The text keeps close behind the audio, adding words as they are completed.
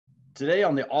Today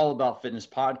on the All About Fitness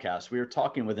podcast, we are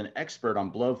talking with an expert on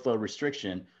blood flow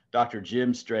restriction, Dr.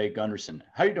 Jim Stray-Gundersen.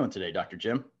 How are you doing today, Dr.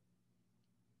 Jim?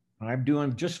 I'm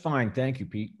doing just fine. Thank you,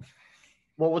 Pete.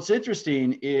 Well, what's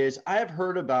interesting is I have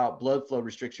heard about blood flow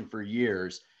restriction for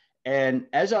years. And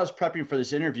as I was prepping for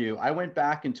this interview, I went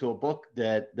back into a book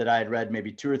that I had read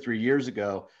maybe 2 or 3 years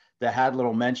ago that had a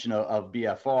little mention of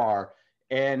BFR.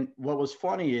 And what was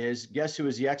funny is, guess who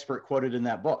was the expert quoted in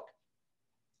that book?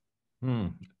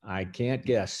 I can't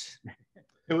guess.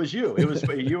 It was you. It was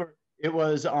you were. It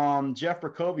was Jeff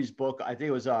Berkovi's book. I think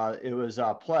it was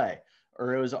Play,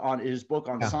 or it was on his book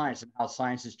on science and how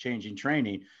science is changing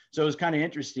training. So it was kind of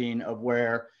interesting of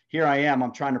where here I am.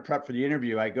 I'm trying to prep for the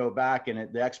interview. I go back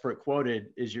and the expert quoted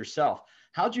is yourself.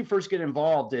 How did you first get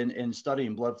involved in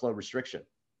studying blood flow restriction?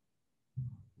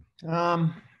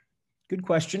 Good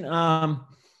question.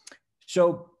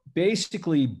 So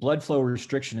basically, blood flow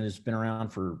restriction has been around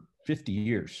for 50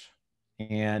 years,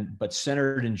 but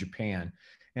centered in Japan.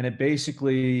 And it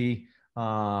basically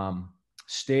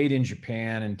stayed in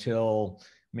Japan until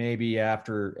maybe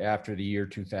after the year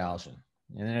 2000.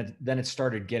 And then it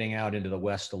started getting out into the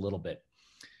West a little bit.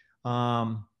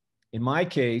 In my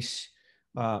case,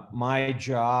 my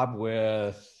job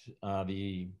with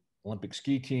the Olympic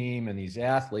ski team and these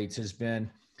athletes has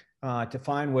been to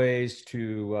find ways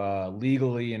to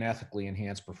legally and ethically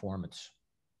enhance performance.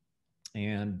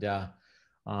 And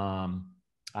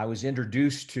I was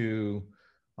introduced to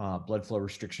blood flow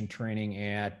restriction training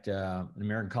at an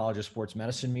American College of Sports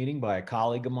Medicine meeting by a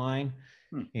colleague of mine.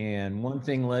 And one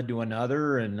thing led to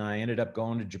another, and I ended up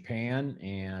going to Japan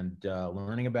and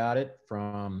learning about it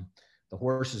from the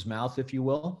horse's mouth, if you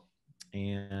will.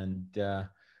 And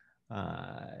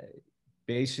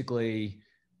basically,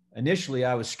 initially,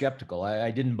 I was skeptical.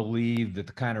 I didn't believe that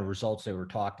the kind of results they were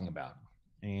talking about.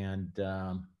 And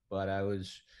but I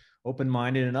was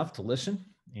open-minded enough to listen.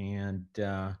 And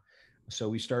so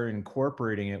we started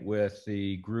incorporating it with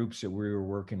the groups that we were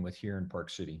working with here in Park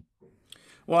City.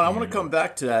 Well, I want to come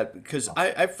back to that because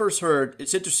I first heard,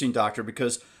 it's interesting, doctor,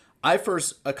 because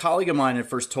a colleague of mine had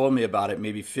first told me about it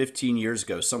maybe 15 years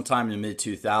ago, sometime in the mid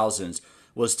 2000s,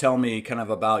 was telling me kind of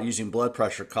about using blood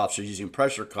pressure cuffs or using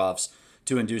pressure cuffs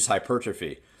to induce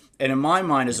hypertrophy. And in my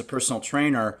mind as a personal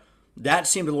trainer, that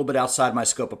seemed a little bit outside my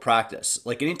scope of practice.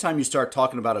 Like anytime you start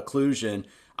talking about occlusion,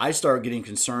 I start getting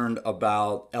concerned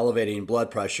about elevating blood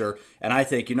pressure. And I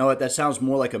think, you know what, that sounds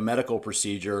more like a medical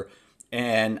procedure.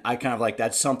 And I kind of like,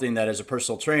 that's something that as a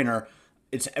personal trainer,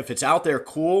 if it's out there,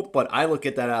 cool, but I look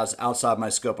at that as outside my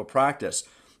scope of practice.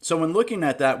 So when looking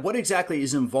at that, what exactly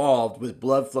is involved with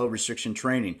blood flow restriction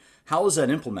training? How is that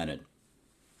implemented?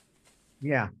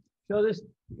 Yeah. So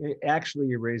actually,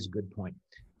 you raise a good point.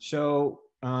 So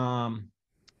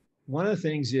one of the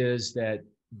things is that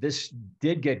this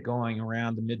did get going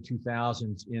around the mid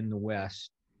 2000s in the West,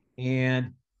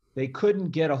 and they couldn't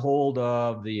get a hold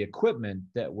of the equipment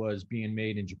that was being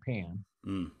made in Japan.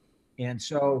 And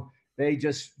so they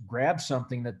just grabbed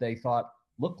something that they thought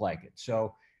looked like it.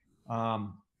 So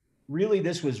really,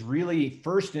 this was really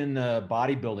first in the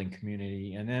bodybuilding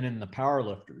community and then in the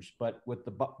powerlifters. But with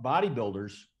the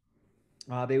bodybuilders,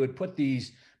 they would put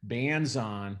these bands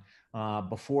on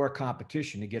before a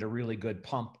competition to get a really good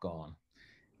pump going.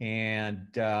 And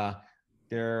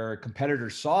their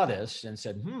competitors saw this and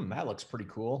said, that looks pretty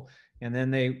cool. And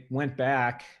then they went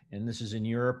back, and this is in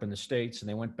Europe and the States, and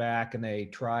they went back and they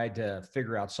tried to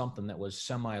figure out something that was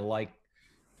semi-like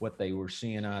what they were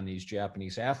seeing on these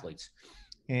Japanese athletes.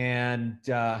 And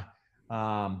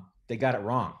they got it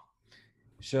wrong.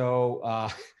 So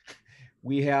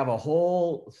we have a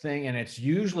whole thing, and it's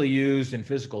usually used in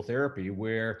physical therapy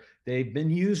where they've been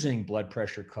using blood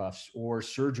pressure cuffs or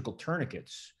surgical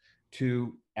tourniquets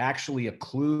to actually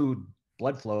occlude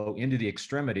blood flow into the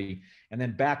extremity and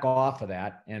then back off of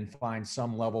that and find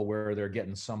some level where they're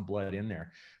getting some blood in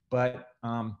there. But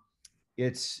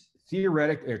it's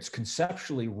theoretical, it's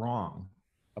conceptually wrong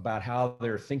about how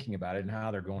they're thinking about it and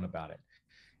how they're going about it.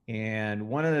 And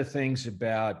one of the things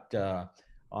about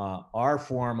our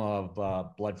form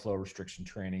of blood flow restriction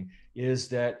training is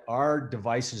that our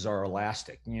devices are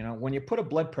elastic. You know, when you put a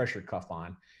blood pressure cuff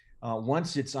on,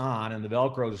 once it's on and the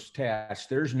Velcro is attached,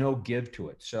 there's no give to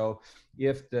it. So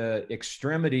if the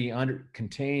extremity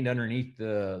contained underneath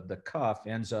the cuff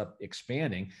ends up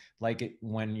expanding, like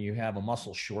when you have a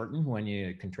muscle shorten, when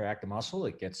you contract a muscle,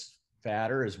 it gets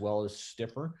fatter as well as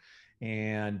stiffer.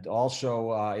 And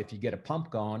also if you get a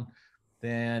pump going,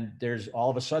 then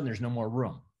all of a sudden there's no more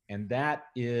room. And that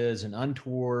is an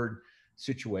untoward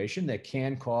situation that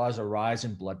can cause a rise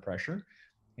in blood pressure.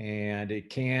 And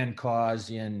it can cause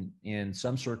in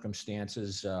some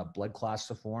circumstances blood clots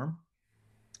to form.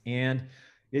 and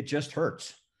it just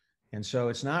hurts. And so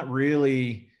it's not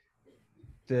really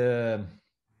the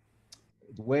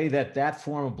way that that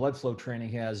form of blood flow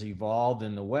training has evolved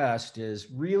in the West is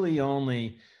really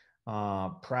only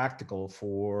practical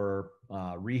for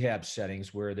rehab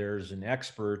settings where there's an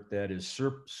expert that is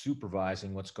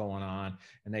supervising what's going on,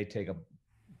 and they take a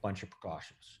bunch of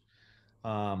precautions.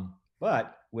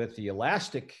 But with the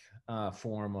elastic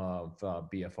form of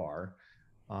BFR,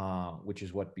 which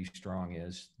is what BStrong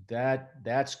is,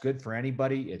 that's good for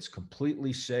anybody. It's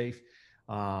completely safe.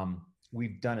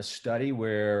 We've done a study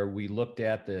where we looked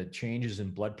at the changes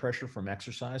in blood pressure from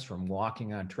exercise, from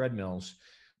walking on treadmills,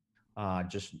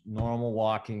 just normal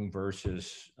walking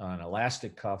versus an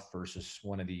elastic cuff versus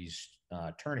one of these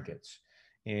tourniquets.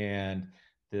 And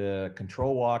the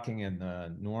control walking and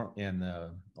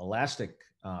the elastic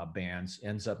bands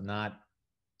ends up not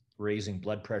raising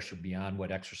blood pressure beyond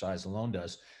what exercise alone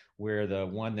does, where the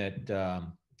one that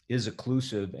is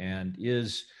occlusive and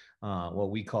is what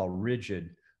we call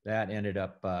rigid, that ended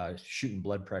up shooting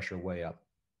blood pressure way up.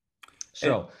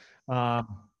 So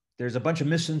there's a bunch of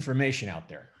misinformation out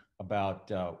there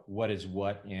about what is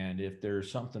what, and if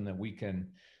there's something that we can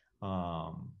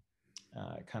kind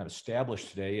of establish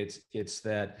today, it's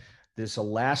that this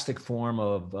elastic form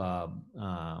of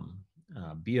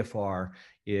BFR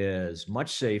is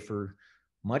much safer,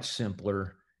 much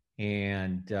simpler,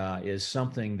 and is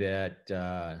something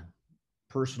that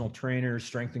personal trainers,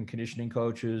 strength and conditioning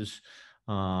coaches,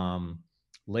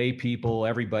 lay people,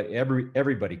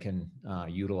 everybody can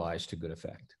utilize to good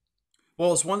effect.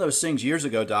 Well, it's one of those things years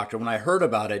ago, doctor, when I heard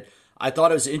about it, I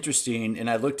thought it was interesting and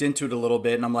I looked into it a little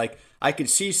bit and I'm like, I could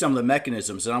see some of the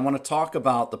mechanisms, and I want to talk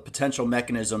about the potential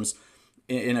mechanisms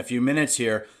in a few minutes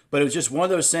here. But it was just one of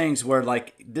those things where,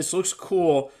 like, this looks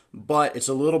cool, but it's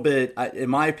a little bit, in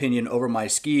my opinion, over my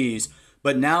skis.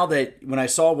 But now that when I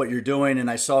saw what you're doing, and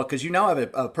I saw, because you now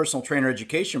have a personal trainer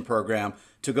education program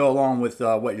to go along with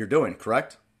what you're doing,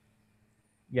 correct?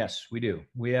 Yes, we do.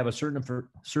 We have a certain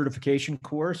certification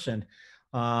course, and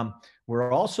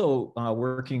we're also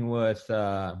working with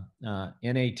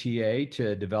NATA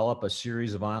to develop a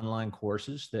series of online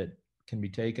courses that can be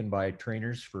taken by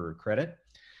trainers for credit.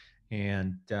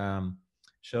 And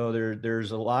so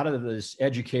there's a lot of this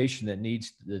education that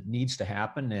needs to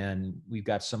happen, and we've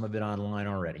got some of it online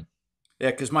already.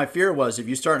 Yeah, because my fear was if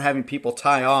you start having people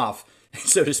tie off,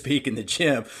 so to speak, in the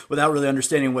gym without really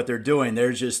understanding what they're doing,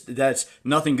 that's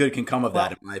nothing good can come of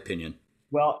that, in my opinion.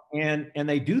 Well, and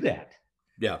they do that.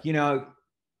 Yeah. You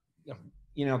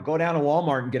know, go down to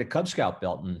Walmart and get a Cub Scout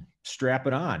belt and strap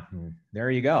it on. And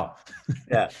there you go.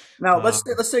 Yeah. Now let's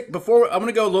take before I'm going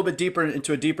to go a little bit deeper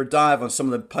into a deeper dive on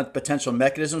some of the potential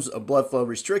mechanisms of blood flow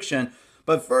restriction.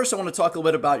 But first, I want to talk a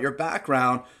little bit about your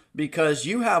background, because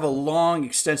you have a long,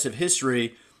 extensive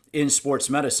history in sports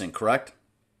medicine, correct?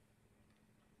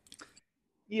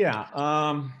 Yeah.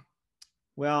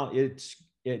 Well,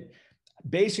 it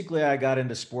basically, I got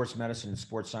into sports medicine and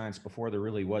sports science before there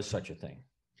really was such a thing.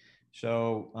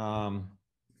 So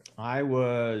I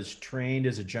was trained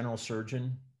as a general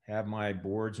surgeon, have my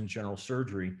boards in general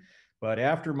surgery. But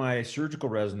after my surgical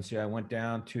residency, I went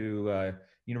down to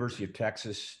University of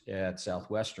Texas at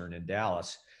Southwestern in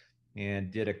Dallas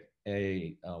and did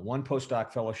a one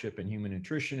postdoc fellowship in human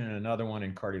nutrition and another one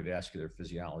in cardiovascular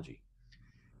physiology.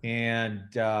 And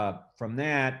from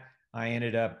that, I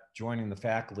ended up joining the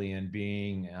faculty and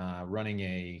being running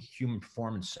a human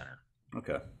performance center.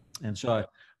 Okay. And so I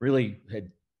really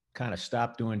had kind of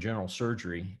stopped doing general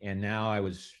surgery, and now I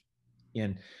was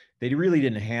in. They really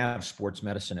didn't have sports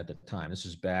medicine at the time. This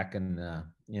is back in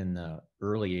the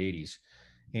early '80s,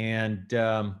 and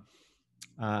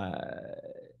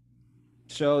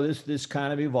so this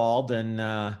kind of evolved, and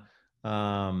I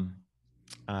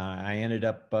ended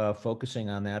up focusing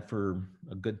on that for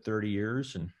a good 30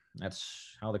 years, and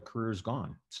that's how the career's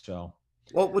gone. So.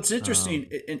 Well, what's interesting,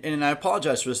 and I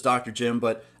apologize for this, Dr. Jim,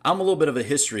 but I'm a little bit of a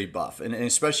history buff, and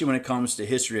especially when it comes to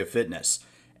history of fitness.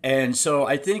 And so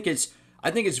I think it's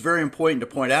very important to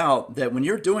point out that when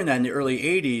you're doing that in the early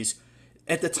 80s,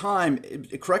 at the time,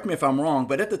 correct me if I'm wrong,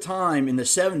 but at the time in the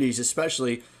 70s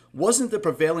especially, wasn't the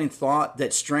prevailing thought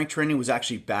that strength training was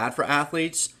actually bad for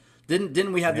athletes?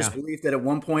 Didn't we have this belief that at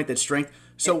one point that strength?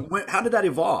 So how did that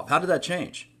evolve? How did that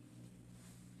change?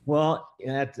 Well,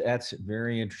 that's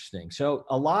very interesting. So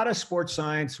a lot of sports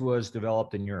science was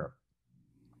developed in Europe,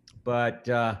 but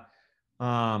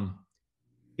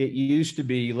it used to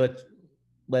be,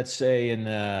 let's say in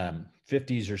the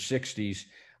 50s or 60s,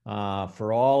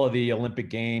 for all of the Olympic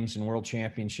Games and World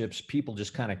Championships, people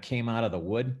just kind of came out of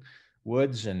the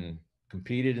woods and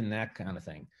competed and that kind of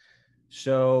thing.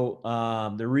 So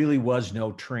there really was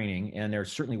no training, and there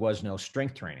certainly was no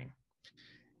strength training.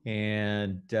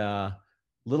 And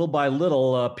little by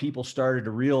little, people started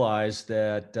to realize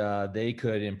that they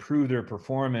could improve their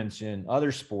performance in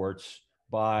other sports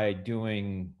by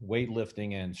doing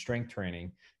weightlifting and strength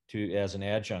training as an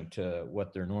adjunct to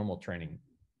what their normal training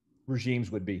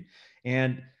regimes would be.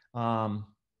 And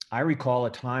I recall a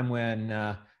time when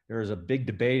there was a big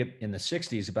debate in the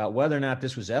 60s about whether or not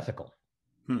this was ethical.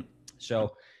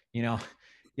 So, you know,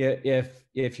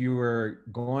 if you were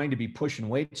going to be pushing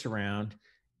weights around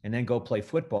and then go play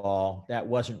football, that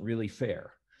wasn't really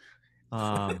fair.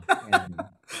 And,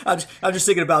 I'm just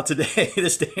thinking about today,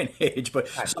 this day and age, but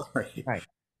right, sorry. right.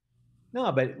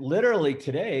 No, but literally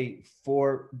today,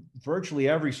 for virtually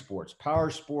every sports, power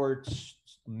sports,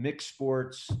 mixed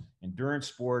sports, endurance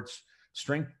sports,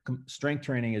 strength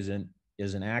training is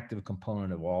an active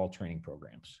component of all training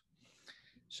programs.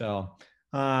 So,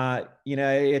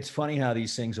 it's funny how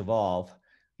these things evolve.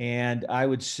 And I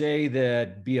would say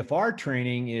that BFR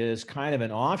training is kind of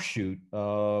an offshoot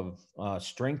of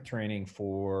strength training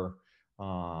for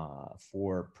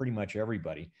pretty much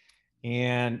everybody.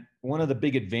 And one of the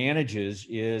big advantages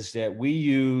is that we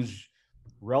use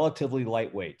relatively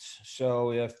light weights.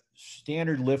 So if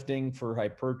standard lifting for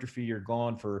hypertrophy, you're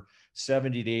going for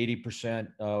 70 to 80%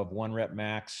 of 1 rep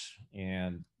max,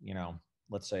 and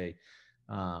let's say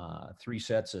 3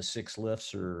 sets of 6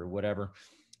 lifts or whatever.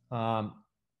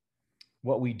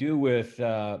 What we do with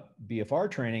BFR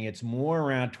training, it's more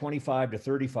around 25 to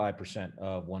 35%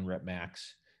 of 1 rep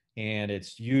max, and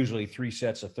it's usually 3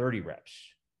 sets of 30 reps.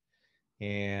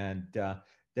 And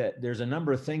that there's a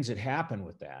number of things that happen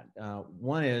with that.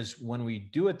 One is when we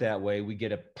do it that way, we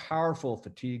get a powerful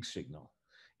fatigue signal,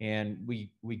 and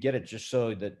we get it just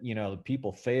so that the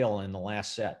people fail in the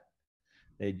last set.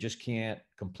 They just can't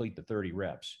complete the 30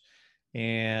 reps,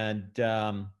 and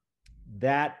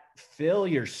that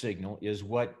failure signal is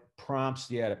what prompts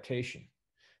the adaptation.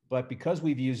 But because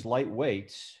we've used light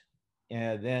weights,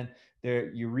 then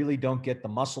you really don't get the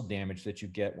muscle damage that you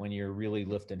get when you're really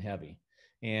lifting heavy.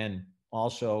 And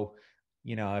also,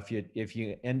 if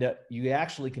you end up, you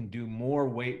actually can do more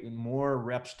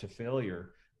reps to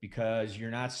failure, because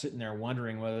you're not sitting there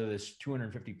wondering whether this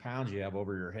 250 pounds you have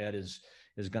over your head is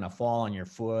going to fall on your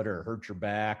foot or hurt your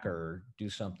back or do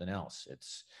something else.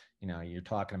 It's, you're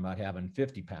talking about having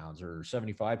 50 pounds or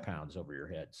 75 pounds over your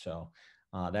head. So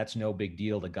that's no big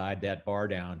deal to guide that bar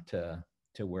down to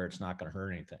where it's not going to hurt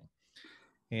anything.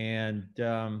 And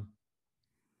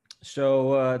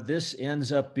so this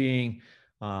ends up being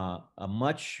a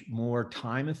much more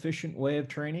time efficient way of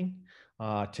training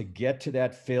to get to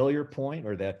that failure point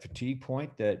or that fatigue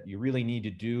point that you really need to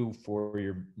do for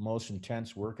your most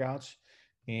intense workouts.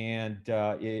 And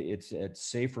it's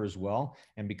safer as well.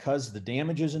 And because the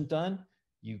damage isn't done,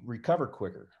 you recover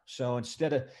quicker. So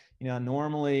instead of,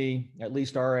 normally, at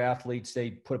least our athletes,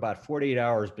 they put about 48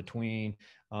 hours between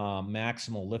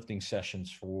maximal lifting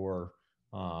sessions for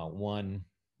one,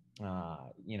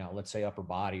 let's say upper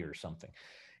body or something.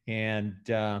 And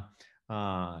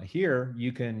here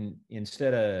you can,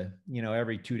 instead of,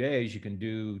 every 2 days, you can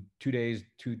do 2 days,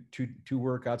 two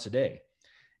workouts a day.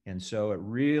 And so it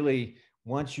really,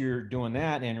 once you're doing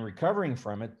that and recovering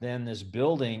from it, then this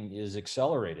building is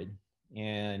accelerated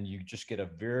and you just get a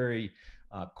very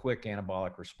quick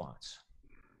anabolic response.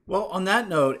 Well, on that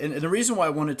note, and the reason why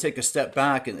I want to take a step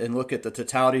back and look at the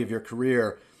totality of your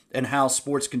career and how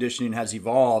sports conditioning has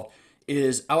evolved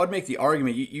is I would make the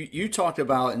argument, you talked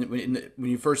about when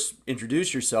you first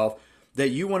introduced yourself, that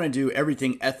you want to do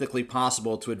everything ethically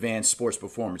possible to advance sports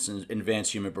performance and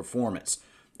advance human performance.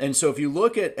 And so if you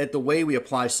look at the way we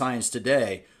apply science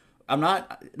today, I'm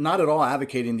not at all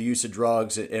advocating the use of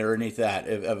drugs or any of that,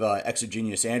 of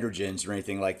exogenous androgens or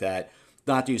anything like that,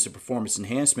 not the use of performance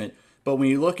enhancement. But when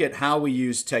you look at how we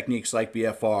use techniques like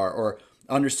BFR or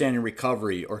understanding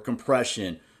recovery or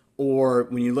compression, or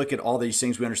when you look at all these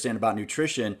things we understand about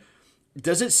nutrition,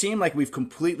 does it seem like we've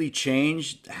completely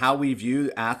changed how we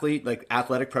view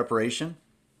athletic preparation?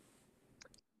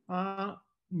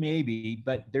 Maybe,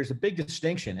 but there's a big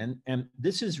distinction, and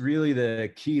this is really the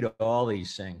key to all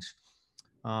these things,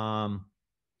 and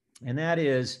that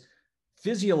is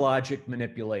physiologic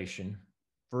manipulation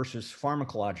versus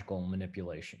pharmacological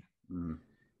manipulation.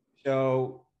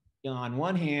 So, on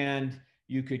one hand,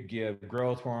 you could give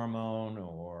growth hormone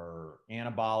or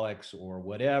anabolics or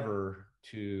whatever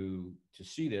to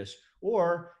see this,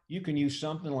 or you can use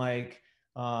something like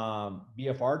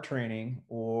BFR training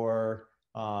or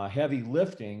heavy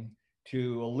lifting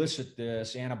to elicit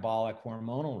this anabolic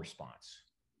hormonal response.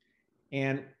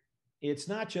 And it's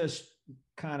not just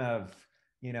kind of,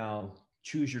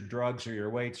 choose your drugs or your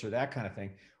weights or that kind of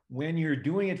thing. When you're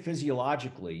doing it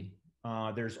physiologically,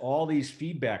 there's all these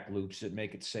feedback loops that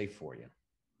make it safe for you.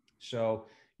 So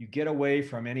you get away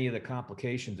from any of the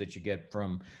complications that you get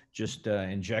from just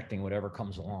injecting whatever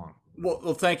comes along.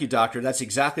 Well, thank you, doctor. That's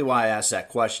exactly why I asked that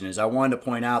question. Is I wanted to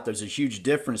point out there's a huge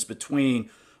difference between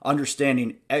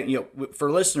understanding,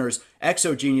 for listeners,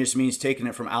 exogenous means taking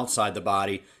it from outside the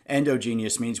body.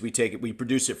 Endogenous means we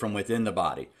produce it from within the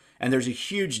body. And there's a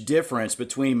huge difference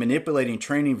between manipulating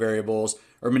training variables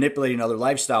or manipulating other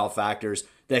lifestyle factors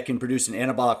that can produce an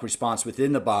anabolic response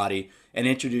within the body and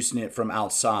introducing it from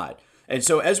outside. And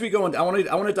so as we go on, I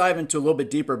want to dive into a little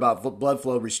bit deeper about blood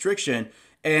flow restriction.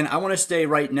 And I want to say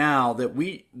right now that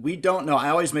we don't know. I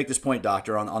always make this point,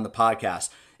 doctor, on the podcast,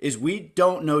 is we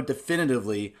don't know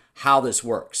definitively how this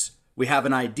works. We have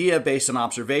an idea based on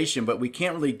observation, but we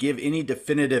can't really give any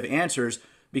definitive answers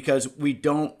because we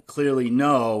don't clearly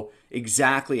know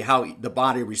exactly how the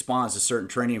body responds to certain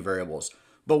training variables.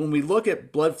 But when we look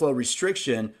at blood flow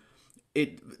restriction,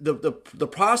 the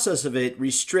process of it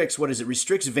restricts, what is it?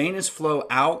 Restricts venous flow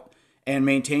out and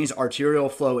maintains arterial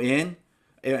flow in.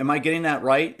 Am I getting that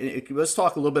right? Let's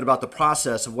talk a little bit about the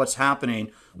process of what's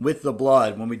happening with the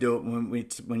blood when we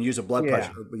use a blood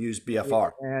pressure, we use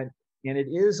BFR. And it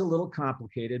is a little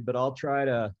complicated, but I'll try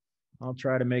to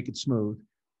make it smooth.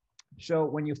 So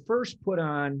when you first put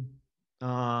on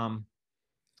an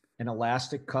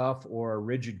elastic cuff or a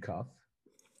rigid cuff,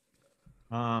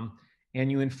 and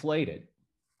you inflate it,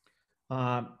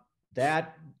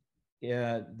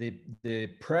 the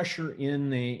pressure in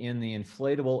the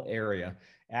inflatable area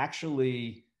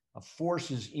actually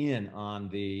forces in on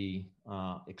the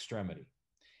extremity.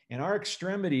 And our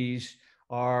extremities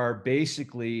are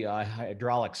basically a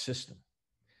hydraulic system.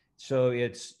 So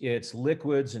it's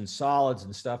liquids and solids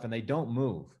and stuff, and they don't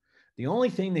move. The only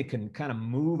thing that can kind of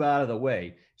move out of the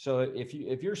way. So if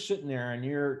you're sitting there and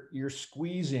you're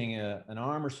squeezing an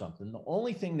arm or something, the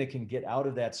only thing that can get out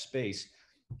of that space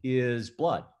is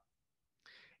blood.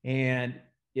 And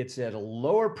it's at a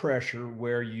lower pressure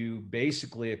where you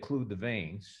basically occlude the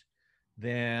veins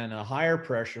than a higher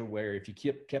pressure where if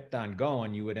you kept on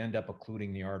going, you would end up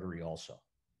occluding the artery also.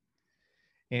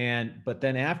 But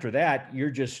then after that, you're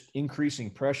just increasing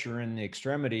pressure in the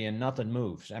extremity and nothing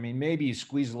moves. I mean, maybe you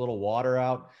squeeze a little water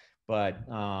out,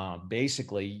 but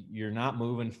basically you're not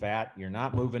moving fat, you're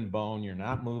not moving bone, you're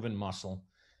not moving muscle.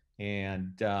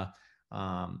 And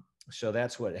so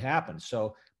that's what happens.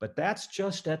 So, but that's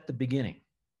just at the beginning.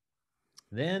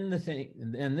 Then the thing,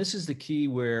 and this is the key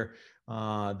where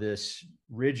this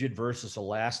rigid versus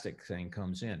elastic thing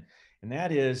comes in. And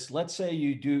that is, let's say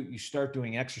you start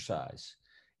doing exercise.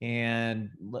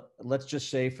 And let's just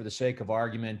say, for the sake of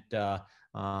argument,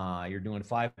 you're doing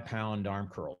 5-pound arm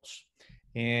curls.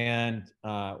 And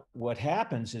what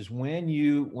happens is when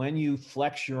you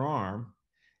flex your arm,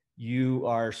 you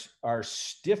are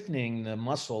stiffening the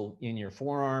muscle in your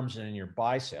forearms and in your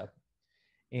bicep,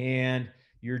 and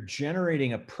you're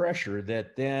generating a pressure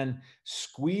that then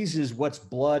squeezes what's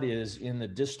blood is in the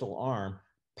distal arm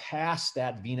past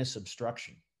that venous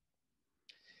obstruction.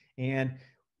 And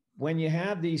when you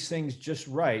have these things just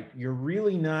right, you're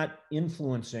really not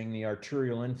influencing the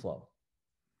arterial inflow.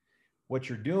 What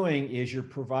you're doing is you're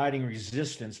providing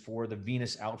resistance for the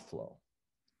venous outflow.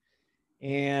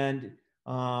 And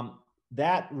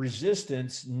that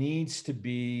resistance needs to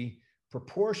be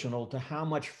proportional to how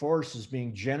much force is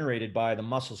being generated by the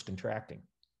muscles contracting.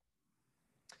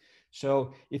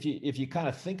 So if you kind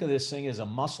of think of this thing as a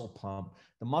muscle pump,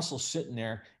 the muscle's sitting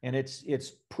there and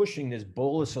it's pushing this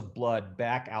bolus of blood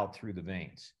back out through the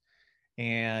veins.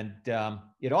 And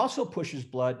it also pushes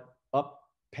blood up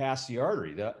past the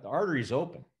artery. The artery is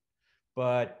open,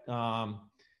 but the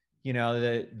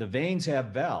veins have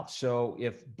valves. So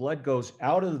if blood goes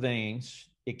out of the veins,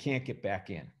 it can't get back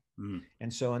in. Mm.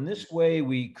 And so in this way,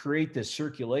 we create this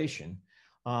circulation,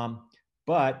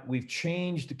 but we've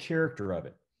changed the character of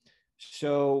it.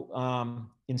 So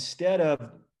instead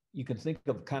of, you can think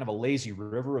of kind of a lazy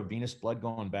river of venous blood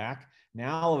going back.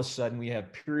 Now, all of a sudden, we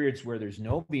have periods where there's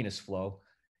no venous flow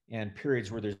and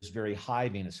periods where there's very high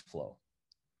venous flow.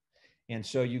 And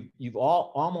so you've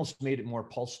almost made it more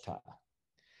pulsatile.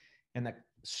 And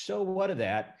so what of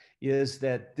that is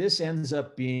that this ends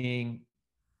up being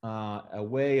a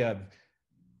way of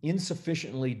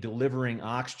insufficiently delivering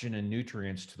oxygen and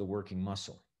nutrients to the working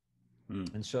muscle.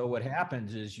 And so what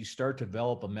happens is you start to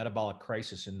develop a metabolic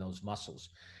crisis in those muscles.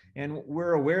 And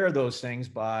we're aware of those things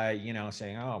by,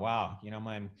 saying, oh, wow,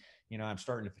 I'm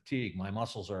starting to fatigue. My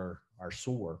muscles are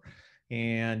sore.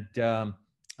 And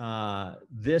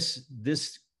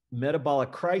this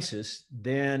metabolic crisis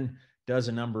then does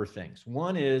a number of things.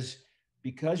 One is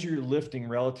because you're lifting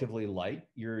relatively light,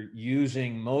 you're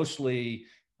using mostly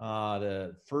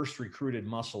the first recruited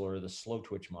muscle or the slow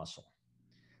twitch muscle.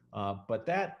 But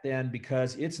that then,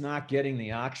 because it's not getting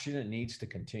the oxygen it needs to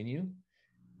continue,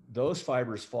 those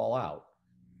fibers fall out.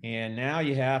 And now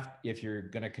you have, if you're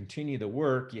going to continue the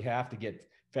work, you have to get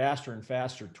faster and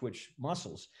faster twitch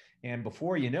muscles. And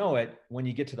before you know it, when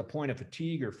you get to the point of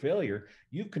fatigue or failure,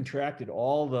 you've contracted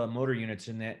all the motor units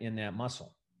in that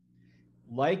muscle.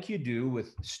 Like you do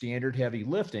with standard heavy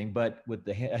lifting, but with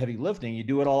the heavy lifting, you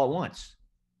do it all at once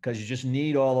because you just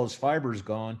need all those fibers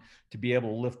going to be able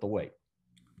to lift the weight.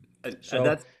 So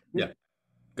that's, yeah,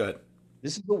 good.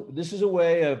 This is a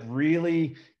way of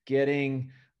really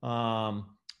getting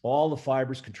all the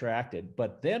fibers contracted.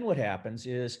 But then what happens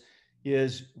is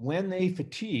when they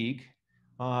fatigue,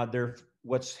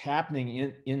 what's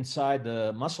happening inside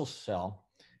the muscle cell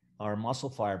or muscle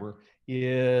fiber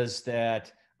is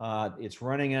that it's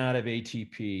running out of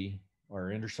ATP or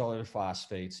intercellular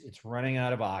phosphates. It's running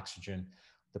out of oxygen.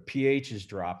 The pH is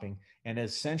dropping. And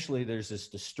essentially there's this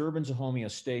disturbance of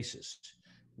homeostasis,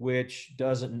 which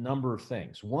does a number of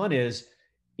things. One is,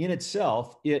 in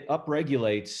itself, it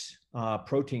upregulates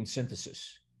protein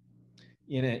synthesis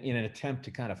in an attempt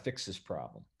to kind of fix this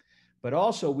problem. But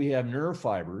also we have nerve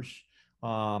fibers,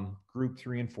 group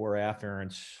 3 and 4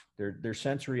 afferents, they're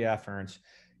sensory afferents.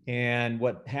 And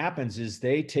what happens is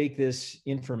they take this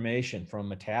information from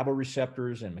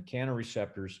metaboreceptors and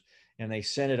mechanoreceptors, and they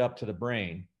send it up to the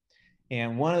brain.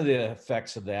 And one of the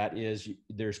effects of that is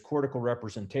there's cortical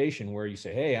representation where you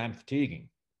say, hey, I'm fatiguing.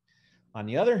 On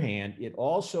the other hand, it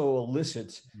also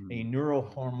elicits a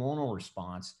neurohormonal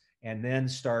response and then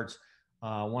starts,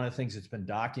 one of the things that's been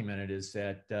documented is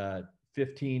that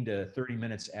 15 to 30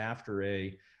 minutes after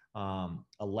a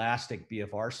elastic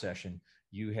BFR session,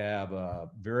 you have a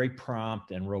very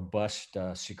prompt and robust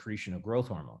secretion of growth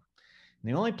hormone.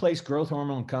 And the only place growth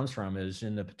hormone comes from is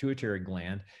in the pituitary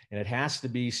gland, and it has to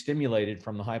be stimulated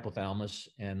from the hypothalamus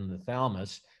and the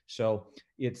thalamus. So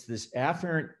it's this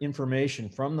afferent information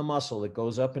from the muscle that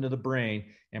goes up into the brain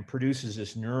and produces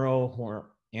this anabolic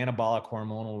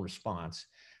hormonal response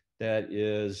that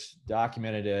is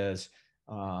documented as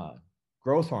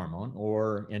growth hormone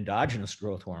or endogenous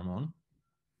growth hormone.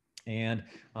 And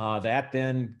that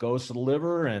then goes to the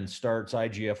liver and starts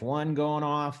IGF-1 going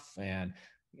off and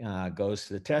goes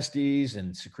to the testes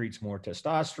and secretes more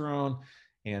testosterone.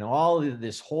 And all of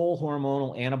this whole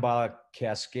hormonal anabolic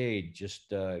cascade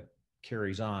just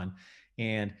carries on.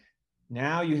 And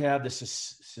now you have this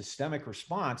systemic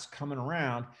response coming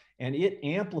around, and it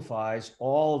amplifies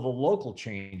all of the local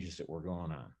changes that were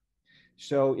going on.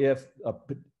 So if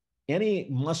any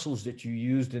muscles that you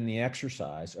used in the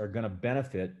exercise are going to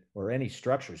benefit, or any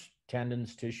structures,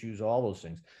 tendons, tissues, all those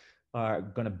things are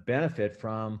going to benefit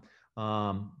from,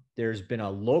 there's been a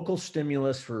local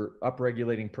stimulus for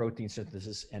upregulating protein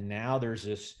synthesis, and now there's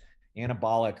this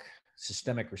anabolic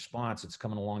systemic response that's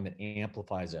coming along that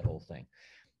amplifies that whole thing.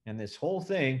 And this whole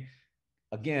thing,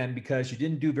 again, because you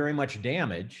didn't do very much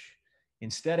damage,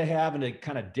 instead of having to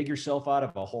kind of dig yourself out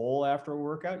of a hole after a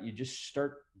workout, you just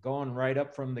start going right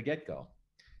up from the get-go.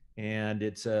 And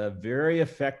it's a very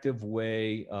effective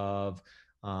way of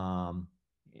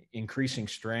increasing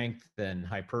strength and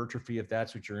hypertrophy, if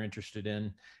that's what you're interested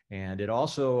in. And it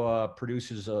also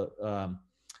produces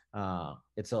it's a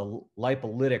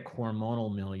lipolytic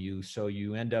hormonal milieu. So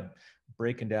you end up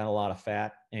breaking down a lot of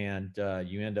fat, and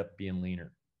you end up being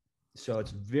leaner. So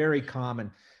it's very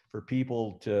common for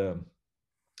people to,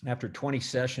 after 20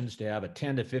 sessions, to have a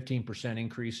 10 to 15%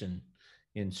 increase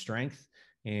in strength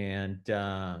and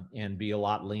be a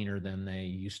lot leaner than they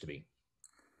used to be.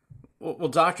 Well,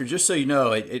 doctor, just so you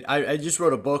know, I just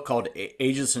wrote a book called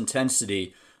Ageless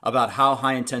Intensity about how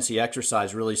high intensity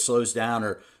exercise really slows down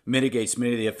or mitigates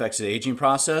many of the effects of the aging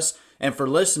process. And for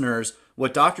listeners,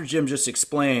 what Dr. Jim just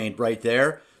explained right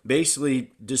there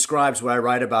basically describes what I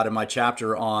write about in my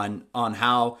chapter on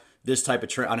how this type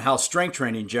of on how strength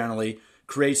training generally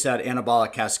creates that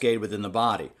anabolic cascade within the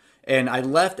body. And I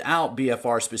left out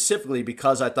BFR specifically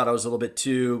because I thought I was a little bit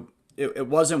too, it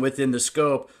wasn't within the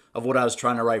scope of what I was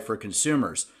trying to write for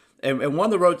consumers. And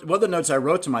one of the notes I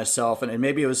wrote to myself, and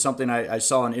maybe it was something I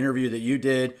saw in an interview that you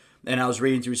did, and I was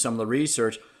reading through some of the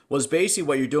research, was basically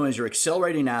what you're doing is you're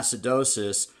accelerating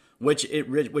acidosis, which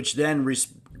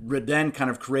then kind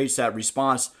of creates that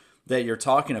response that you're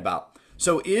talking about.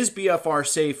 So is BFR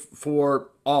safe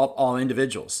for all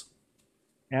individuals?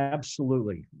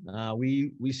 Absolutely.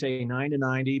 We say 9 to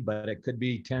 90, but it could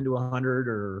be 10 to 100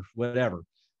 or whatever.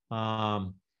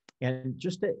 And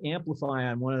just to amplify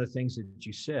on one of the things that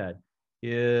you said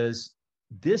is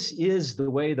this is the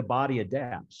way the body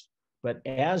adapts. But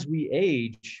as we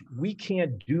age, we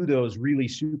can't do those really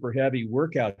super heavy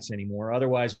workouts anymore.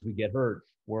 Otherwise, we get hurt,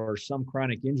 or some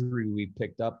chronic injury we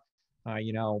picked up,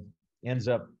 ends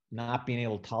up not being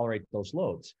able to tolerate those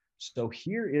loads. So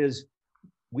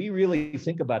we really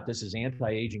think about this as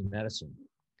anti-aging medicine,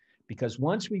 because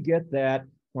once we get that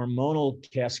hormonal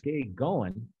cascade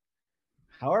going,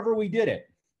 however we did it,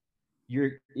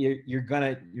 you're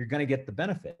gonna get the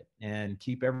benefit and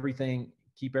keep everything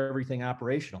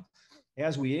operational.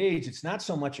 As we age, it's not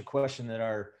so much a question that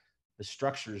the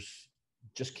structures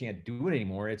just can't do it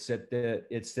anymore. It's that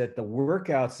the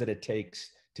workouts that it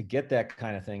takes to get that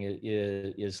kind of thing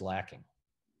is lacking.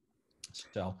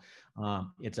 So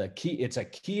it's a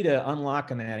key to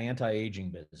unlocking that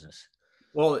anti-aging business.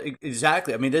 Well,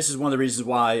 exactly. I mean, this is one of the reasons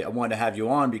why I wanted to have you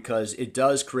on, because it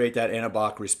does create that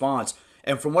anabolic response.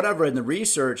 And from what I've read in the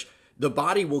research, the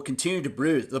body will continue to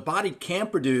produce. The body can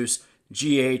produce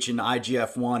GH and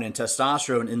IGF-1 and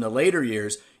testosterone in the later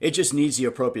years. It just needs the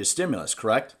appropriate stimulus,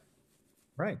 correct?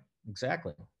 Right.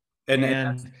 Exactly.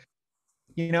 And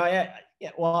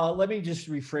well, let me just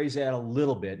rephrase that a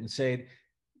little bit and say,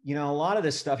 a lot of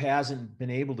this stuff hasn't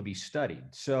been able to be studied.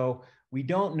 So we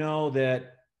don't know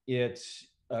that it's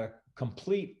a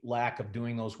complete lack of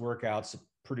doing those workouts that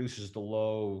produces the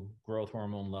low growth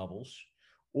hormone levels,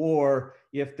 or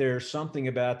if there's something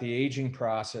about the aging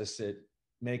process that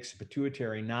makes the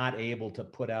pituitary not able to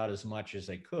put out as much as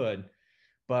they could.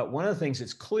 But one of the things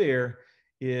that's clear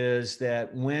is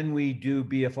that when we do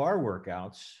BFR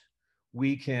workouts,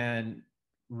 we can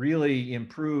really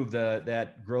improve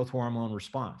that growth hormone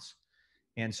response.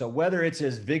 And so whether it's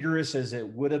as vigorous as it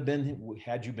would have been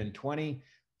had you been 20,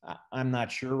 I'm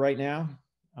not sure right now,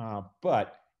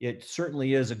 but it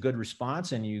certainly is a good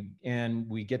response, and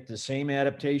we get the same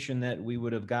adaptation that we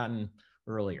would have gotten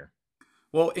earlier.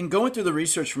 Well, in going through the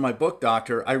research for my book,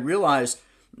 Doctor, I realized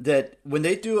that when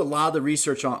they do a lot of the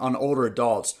research on older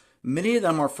adults, many of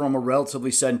them are from a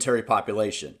relatively sedentary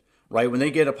population, right? When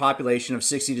they get a population of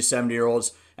 60 to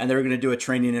 70-year-olds and they're going to do a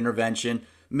training intervention,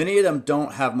 many of them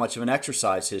don't have much of an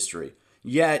exercise history.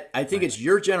 Yet, I think it's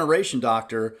your generation,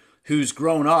 Doctor, who's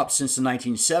grown up since the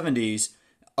 1970s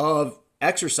of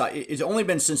exercise. It's only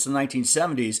been since the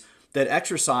 1970s that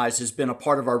exercise has been a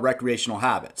part of our recreational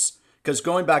habits. Because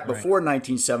going back before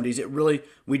 1970s,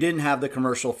 we didn't have the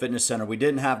commercial fitness center. We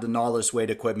didn't have the Nautilus weight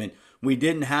equipment. We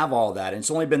didn't have all that. And it's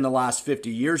only been the last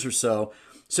 50 years or so.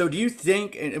 So do you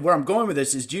think, and where I'm going with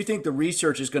this is, do you think the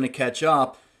research is going to catch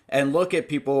up and look at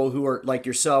people who are like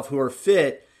yourself, who are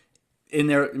fit in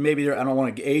their, I don't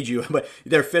want to age you, but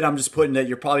they're fit. I'm just putting that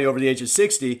you're probably over the age of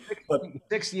 60. But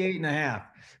 68 and a half.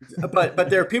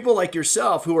 but there are people like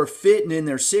yourself who are fit and in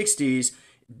their 60s.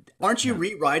 Aren't you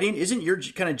rewriting? Isn't your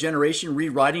kind of generation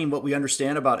rewriting what we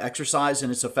understand about exercise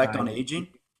and its effect on aging?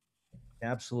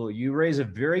 Absolutely. You raise a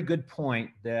very good point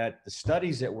that the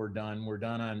studies that were done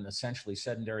on essentially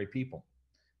sedentary people.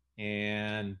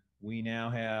 And we now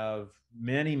have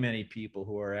many, many people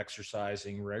who are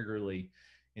exercising regularly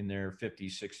in their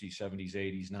 50s, 60s, 70s,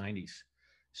 80s, 90s.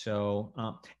 So,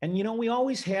 and we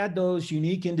always had those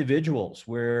unique individuals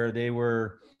where they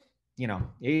were,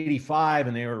 85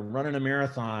 and they were running a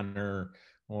marathon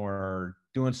or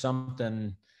doing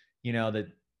something, that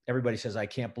everybody says, I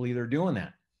can't believe they're doing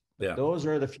that. But those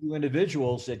are the few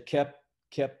individuals that kept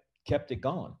it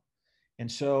going.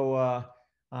 And so,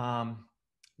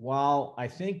 while I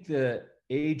think the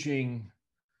aging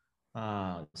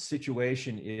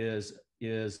situation is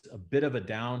a bit of a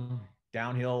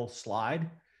downhill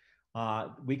slide,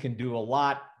 we can do a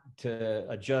lot to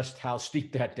adjust how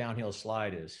steep that downhill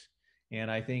slide is. And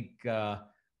I think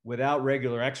without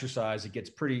regular exercise, it gets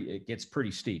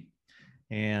pretty steep.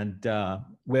 And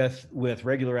with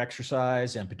regular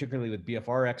exercise, and particularly with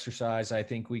BFR exercise, I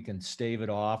think we can stave it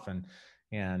off and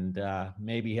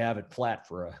maybe have it flat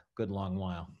for a good long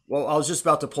while. Well, I was just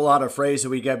about to pull out a phrase that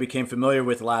we became familiar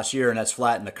with last year, and that's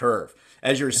flatten the curve.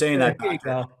 As you were saying that,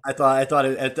 I thought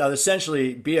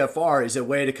essentially BFR is a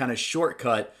way to kind of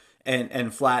shortcut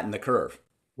and flatten the curve.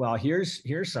 Well,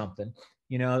 here's something.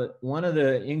 One of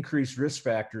the increased risk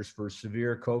factors for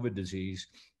severe COVID disease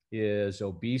is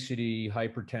obesity,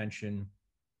 hypertension,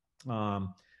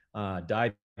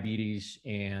 diabetes,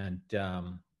 and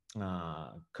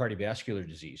cardiovascular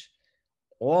disease.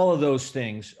 All of those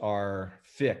things are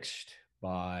fixed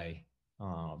by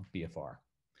BFR.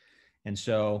 And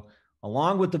so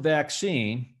along with the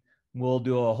vaccine, we'll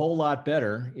do a whole lot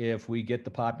better if we get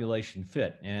the population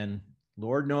fit. And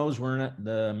Lord knows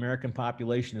the American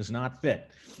population is not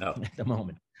fit at the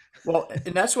moment. Well,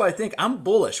 and that's why I think I'm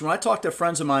bullish. When I talk to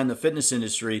friends of mine in the fitness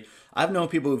industry, I've known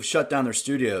people who've shut down their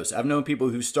studios. I've known people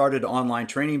who started online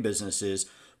training businesses.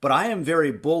 But I am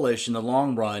very bullish in the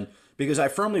long run because I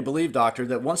firmly believe, doctor,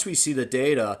 that once we see the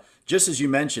data, just as you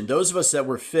mentioned, those of us that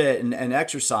were fit and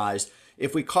exercised,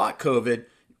 if we caught COVID,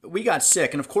 we got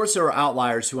sick. And of course, there are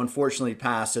outliers who unfortunately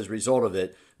passed as a result of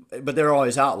it, but there are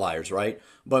always outliers, right?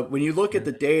 But when you look at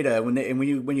the data, when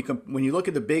you look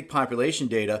at the big population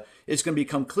data, it's going to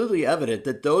become clearly evident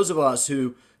that those of us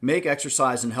who make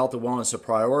exercise and health and wellness a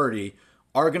priority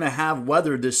are going to have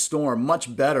weathered this storm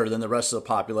much better than the rest of the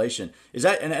population. Is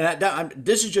that,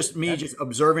 this is just me just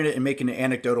observing it and making an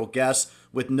anecdotal guess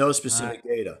with no specific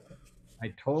data.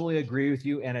 I totally agree with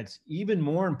you. And it's even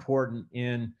more important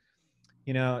in,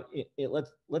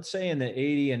 let's say in the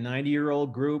 80 and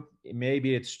 90-year-old group,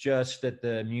 maybe it's just that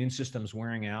the immune system's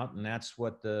wearing out, and that's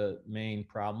what the main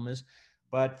problem is.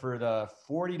 But for the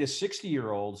 40 to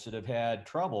 60-year-olds that have had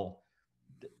trouble,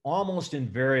 almost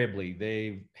invariably,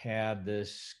 they've had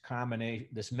this combination,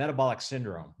 this metabolic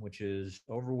syndrome, which is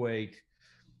overweight,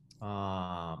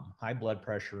 high blood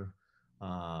pressure,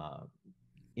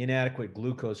 inadequate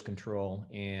glucose control,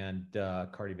 and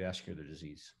cardiovascular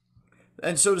disease.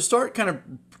 And so to start kind of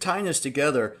tying this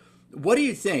together, what do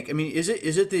you think? I mean, is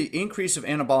it the increase of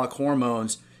anabolic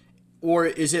hormones, or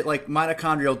is it like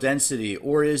mitochondrial density,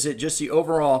 or is it just the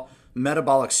overall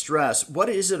metabolic stress? What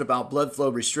is it about blood flow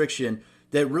restriction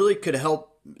that really could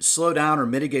help slow down or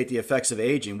mitigate the effects of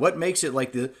aging? What makes it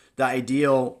like the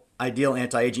ideal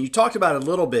anti-aging? You talked about it a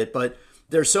little bit, but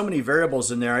there's so many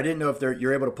variables in there. I didn't know if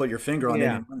you're able to put your finger on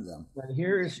any one of them. But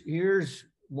here's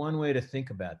one way to think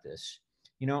about this.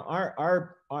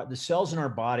 Our the cells in our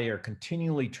body are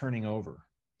continually turning over,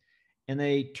 and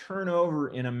they turn over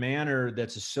in a manner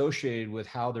that's associated with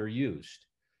how they're used.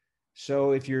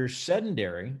 So if you're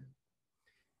sedentary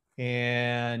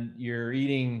and you're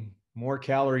eating more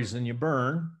calories than you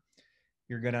burn,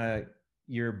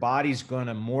 your body's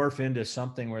gonna morph into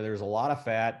something where there's a lot of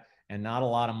fat and not a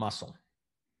lot of muscle.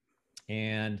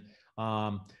 And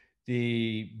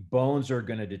the bones are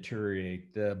going to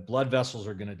deteriorate. The blood vessels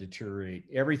are going to deteriorate.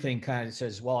 Everything kind of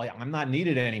says, well, I'm not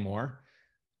needed anymore,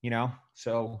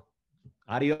 so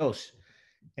adios.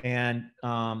 And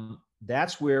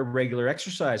that's where regular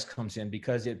exercise comes in,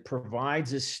 because it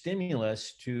provides a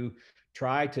stimulus to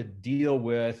try to deal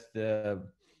with the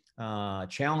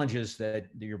challenges that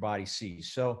your body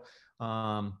sees. So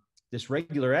this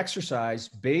regular exercise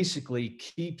basically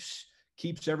keeps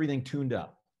everything tuned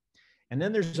up. And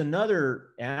then there's another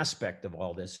aspect of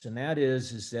all this, and that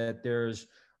is that there's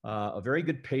a very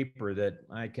good paper that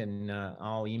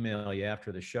I'll email you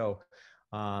after the show,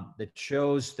 that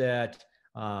shows that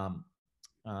VEGF,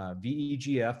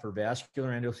 or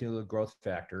vascular endothelial growth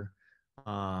factor,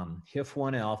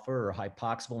 HIF-1 alpha, or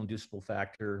hypoxyl inducible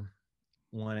factor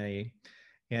 1A,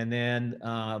 and then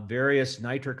various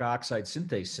nitric oxide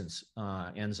synthase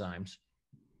enzymes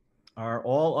are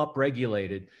all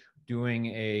upregulated doing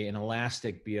an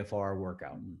elastic BFR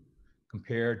workout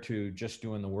compared to just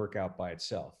doing the workout by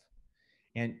itself.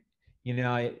 And,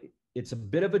 it's a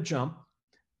bit of a jump,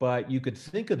 but you could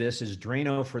think of this as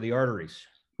Drano for the arteries,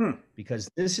 because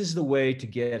this is the way to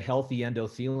get healthy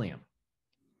endothelium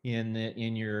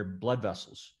in your blood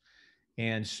vessels.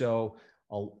 And so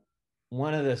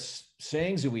one of the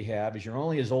sayings that we have is you're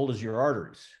only as old as your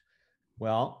arteries.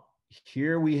 Well,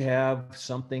 here we have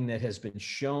something that has been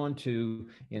shown to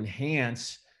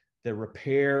enhance the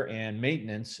repair and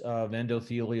maintenance of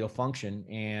endothelial function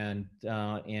and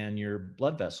your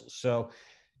blood vessels. So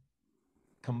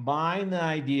combine the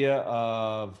idea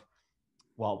of,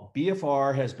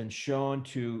 BFR has been shown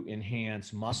to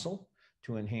enhance muscle,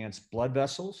 to enhance blood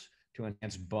vessels, to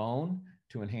enhance bone,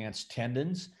 to enhance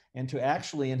tendons, and to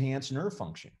actually enhance nerve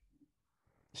function.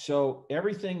 So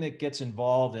everything that gets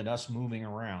involved in us moving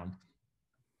around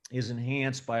is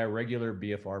enhanced by a regular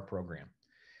BFR program.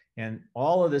 And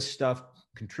all of this stuff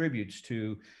contributes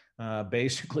to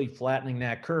basically flattening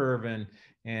that curve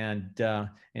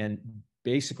and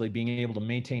basically being able to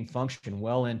maintain function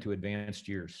well into advanced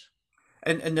years.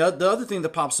 And the other thing that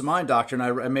pops to mind, doctor, and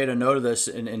I made a note of this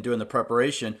in doing the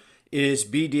preparation, is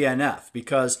BDNF,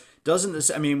 because doesn't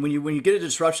this, I mean, when you get a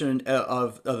disruption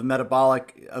of the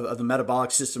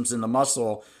metabolic systems in the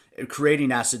muscle, creating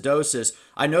acidosis,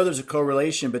 I know there's a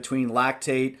correlation between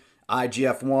lactate,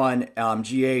 IGF-1,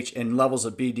 GH, and levels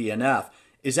of BDNF.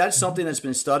 Is that something that's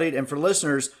been studied? And for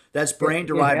listeners, that's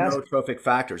brain-derived neurotrophic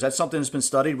factors. That's something that's been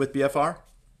studied with BFR?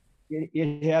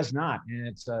 It has not, and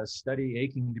it's a study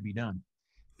aching to be done.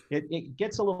 It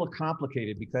gets a little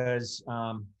complicated because,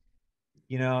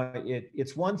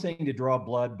 it's one thing to draw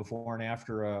blood before and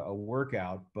after a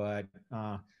workout, but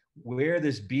where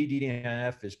this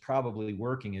BDNF is probably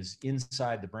working is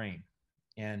inside the brain.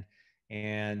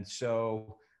 And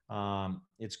so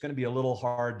it's going to be a little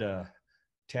hard to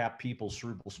tap people's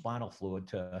cerebral spinal fluid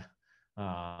to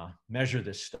measure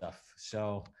this stuff.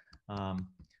 So,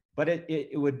 but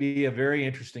it would be a very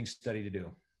interesting study to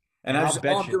do. And I'll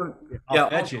bet you,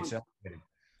 it's elevated.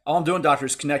 All I'm doing, doctor,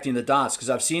 is connecting the dots because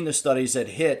I've seen the studies that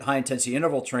hit high intensity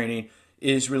interval training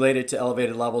is related to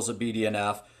elevated levels of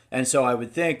BDNF. And so I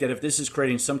would think that if this is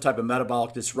creating some type of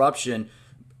metabolic disruption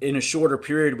in a shorter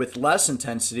period with less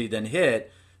intensity than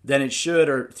hit, then it should,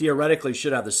 or theoretically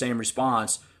should, have the same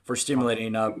response for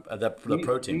stimulating the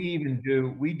protein.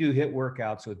 We do HIIT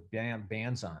workouts with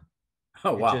bands on.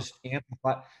 Oh, wow.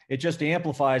 It just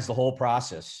amplifies the whole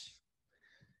process.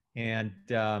 And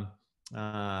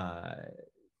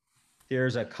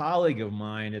there's a colleague of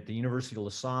mine at the University of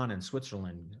Lausanne in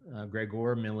Switzerland,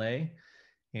 Gregor Millet,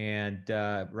 and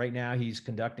right now he's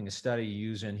conducting a study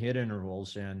using HIIT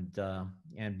intervals and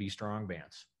BStrong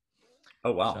bands.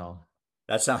 Oh, wow. So,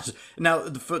 that sounds. Now,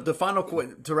 the final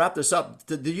to wrap this up,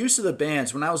 the use of the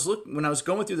bands. When I was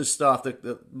going through the stuff,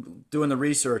 doing the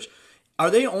research, are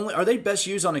they best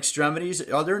used on extremities?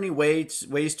 Are there any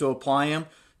ways to apply them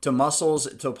to muscles,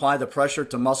 to apply the pressure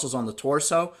to muscles on the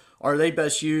torso? Or are they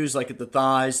best used like at the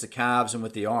thighs, the calves, and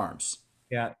with the arms?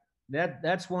 Yeah,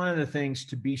 that's one of the things.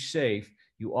 To be safe,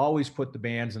 you always put the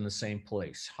bands in the same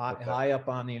place, high up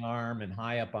on the arm and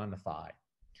high up on the thigh.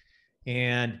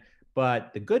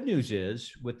 But the good news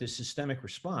is with the systemic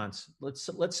response,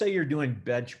 let's say you're doing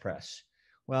bench press.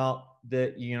 Well,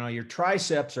 your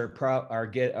triceps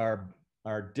are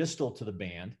distal to the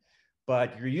band,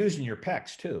 but you're using your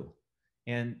pecs too.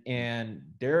 And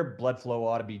their blood flow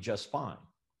ought to be just fine.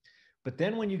 But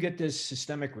then when you get this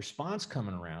systemic response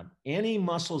coming around, any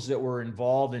muscles that were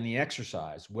involved in the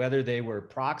exercise, whether they were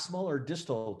proximal or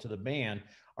distal to the band,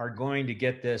 are going to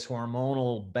get this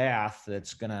hormonal bath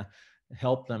that's going to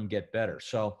help them get better.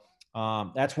 So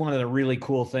that's one of the really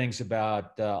cool things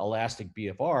about elastic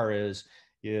BFR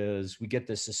is we get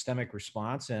this systemic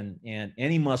response, and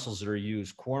any muscles that are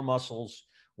used, core muscles,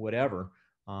 whatever,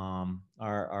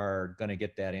 are going to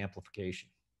get that amplification.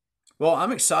 Well,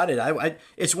 I'm excited.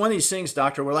 It's one of these things,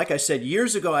 doctor, where, like I said,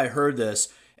 years ago I heard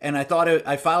this and I thought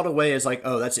I filed away as like,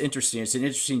 oh, that's interesting. It's an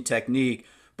interesting technique,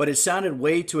 but it sounded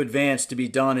way too advanced to be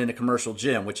done in a commercial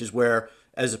gym, which is where,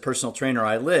 as a personal trainer,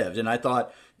 I lived. And I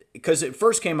thought, because it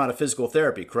first came out of physical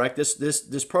therapy, correct?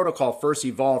 This protocol first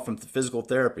evolved from physical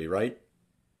therapy, right?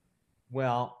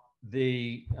 Well,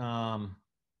 the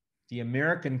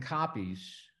American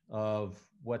copies of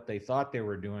what they thought they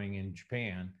were doing in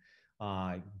Japan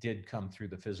did come through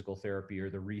the physical therapy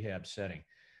or the rehab setting.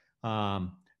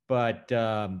 But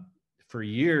for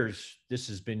years, this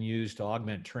has been used to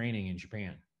augment training in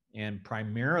Japan, and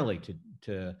primarily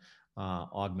to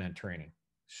augment training.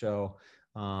 So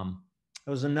it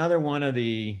was another one of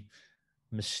the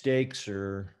mistakes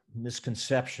or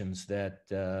misconceptions that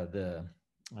the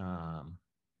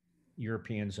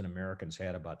Europeans and Americans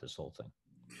had about this whole thing.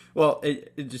 Well,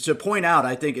 to point out,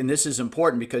 I think, and this is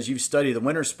important because you've studied the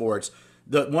winter sports,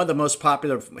 one of the most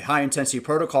popular high-intensity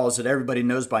protocols that everybody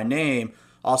knows by name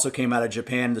also came out of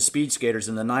Japan, the speed skaters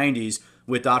in the 90s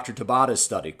with Dr. Tabata's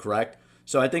study, correct?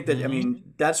 So I think that, I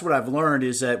mean, that's what I've learned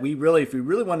is that if we really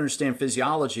want to understand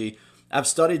physiology, I've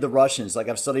studied the Russians, like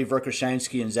I've studied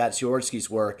Verkhoshansky and Zatsiorsky's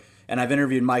work, and I've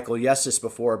interviewed Michael Yessis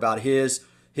before about his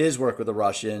work with the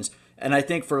Russians. And I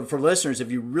think for listeners,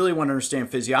 if you really want to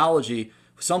understand physiology,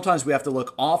 sometimes we have to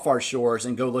look off our shores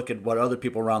and go look at what other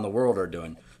people around the world are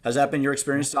doing. Has that been your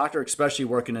experience, doctor, especially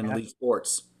working in elite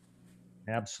sports?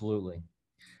 Absolutely.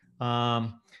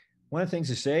 One of the things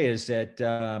to say is that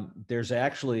there's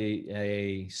actually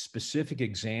a specific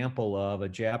example of a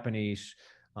Japanese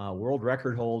world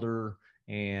record holder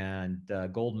and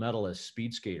gold medalist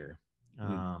speed skater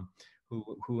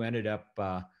who ended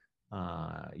up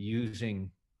using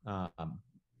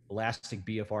elastic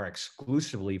BFR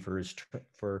exclusively for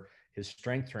his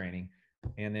strength training,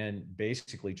 and then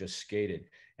basically just skated.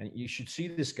 And you should see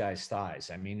this guy's thighs.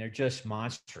 I mean, they're just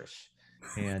monstrous,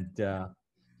 and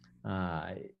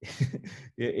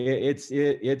it's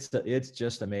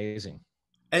just amazing.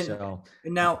 And, so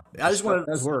and now I just want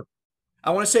to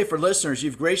say for listeners,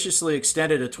 you've graciously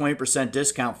extended a 20%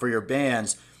 discount for your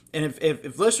bands. And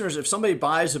if listeners, if somebody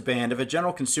buys a band, if a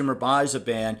general consumer buys a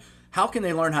band, how can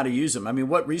they learn how to use them? I mean,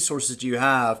 what resources do you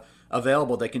have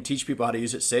available that can teach people how to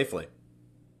use it safely?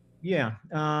 Yeah.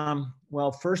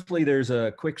 Well, firstly, there's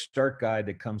a quick start guide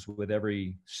that comes with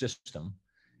every system.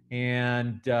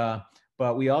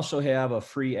 But we also have a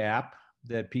free app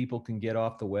that people can get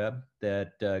off the web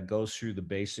that goes through the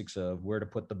basics of where to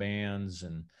put the bands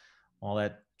and all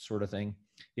that sort of thing.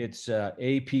 It's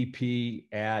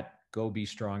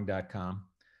app@gobstrong.com.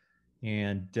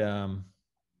 And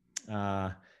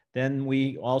then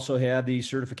we also have these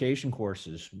certification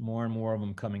courses, more and more of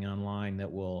them coming online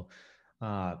that will,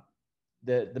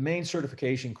 the main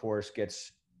certification course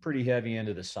gets pretty heavy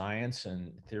into the science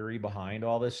and theory behind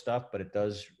all this stuff, but it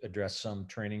does address some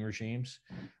training regimes.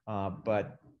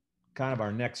 But kind of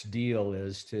our next deal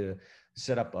is to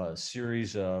set up a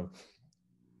series of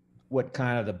what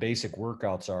kind of the basic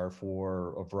workouts are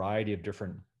for a variety of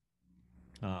different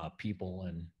people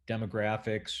and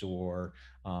demographics, or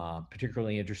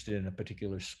particularly interested in a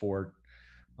particular sport.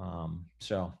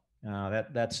 So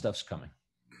that stuff's coming.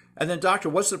 And then, doctor,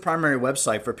 what's the primary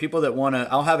website for people that want to?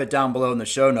 I'll have it down below in the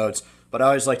show notes, but I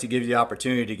always like to give you the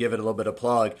opportunity to give it a little bit of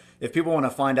plug. If people want to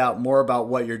find out more about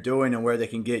what you're doing and where they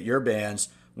can get your bands,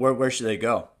 where should they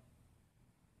go?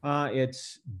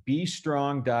 It's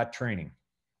BStrong.training.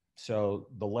 So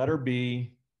the letter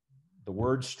B, the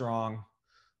word strong,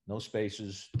 no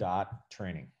spaces,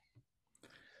 .training.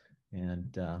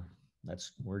 And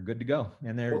we're good to go.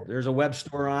 And there's a web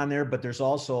store on there, but there's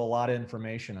also a lot of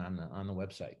information on the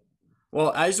website.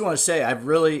 Well, I just want to say,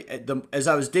 as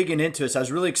I was digging into this, I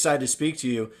was really excited to speak to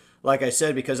you, like I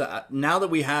said, because now that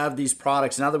we have these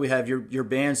products, now that we have your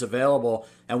bands available,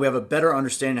 and we have a better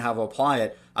understanding of how to apply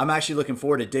it, I'm actually looking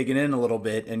forward to digging in a little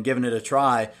bit and giving it a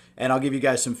try. And I'll give you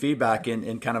guys some feedback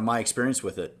in kind of my experience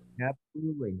with it.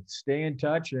 Absolutely. Stay in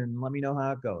touch and let me know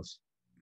how it goes.